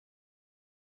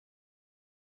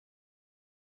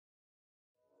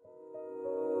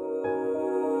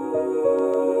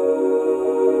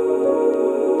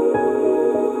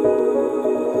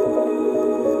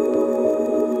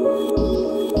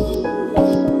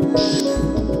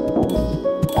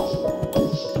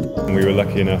we were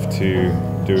lucky enough to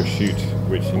do a shoot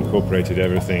which incorporated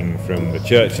everything from the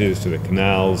churches to the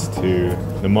canals to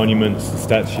the monuments, the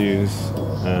statues,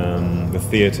 the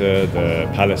theatre, the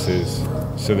palaces.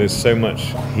 So there's so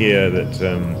much here that,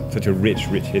 such a rich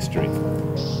history.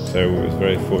 So I was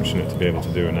very fortunate to be able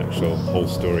to do an actual whole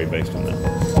story based on that.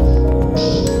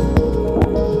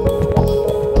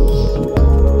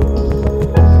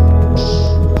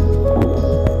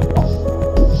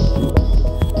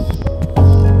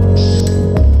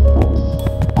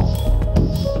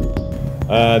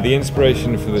 The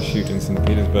inspiration for the shoot in St.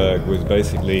 Petersburg was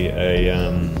basically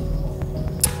a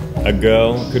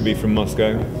girl, could be from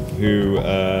Moscow, who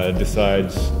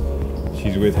decides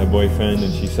she's with her boyfriend,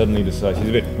 and she suddenly decides, she's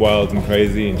a bit wild and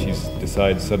crazy, and she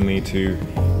decides suddenly to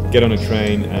get on a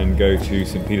train and go to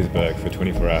St. Petersburg for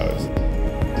 24 hours.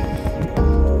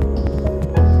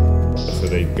 So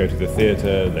they go to the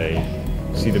theatre, they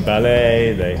see the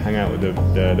ballet, they hang out with the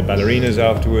ballerinas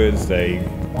afterwards, they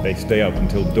stay up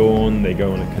until dawn, they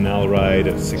go on a canal ride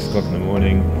at 6 o'clock in the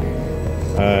morning.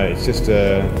 It's just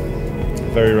a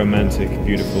very romantic,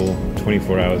 beautiful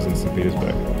 24 hours in St.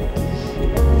 Petersburg.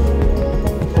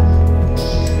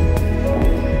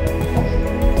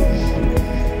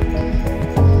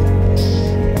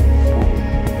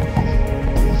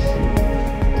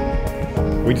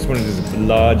 We just wanted as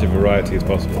large a variety as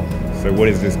possible. So what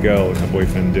is this girl and her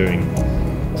boyfriend doing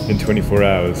in 24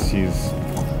 hours? She's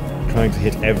trying to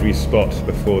hit every spot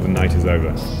before the night is over.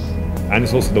 And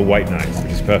it's also the white night,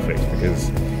 which is perfect because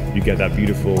you get that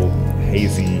beautiful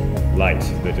hazy light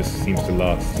that just seems to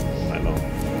last all night long.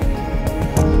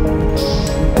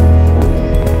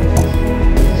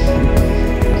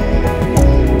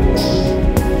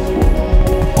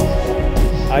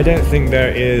 I don't think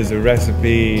there is a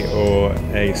recipe or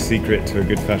a secret to a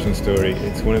good fashion story.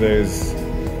 It's one of those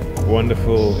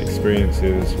wonderful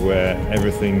experiences where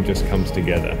everything just comes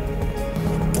together.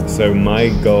 So my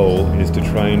goal is to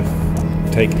try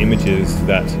and take images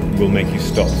that will make you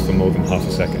stop for more than half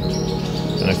a second.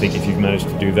 And I think if you've managed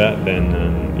to do that,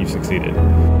 then you've succeeded.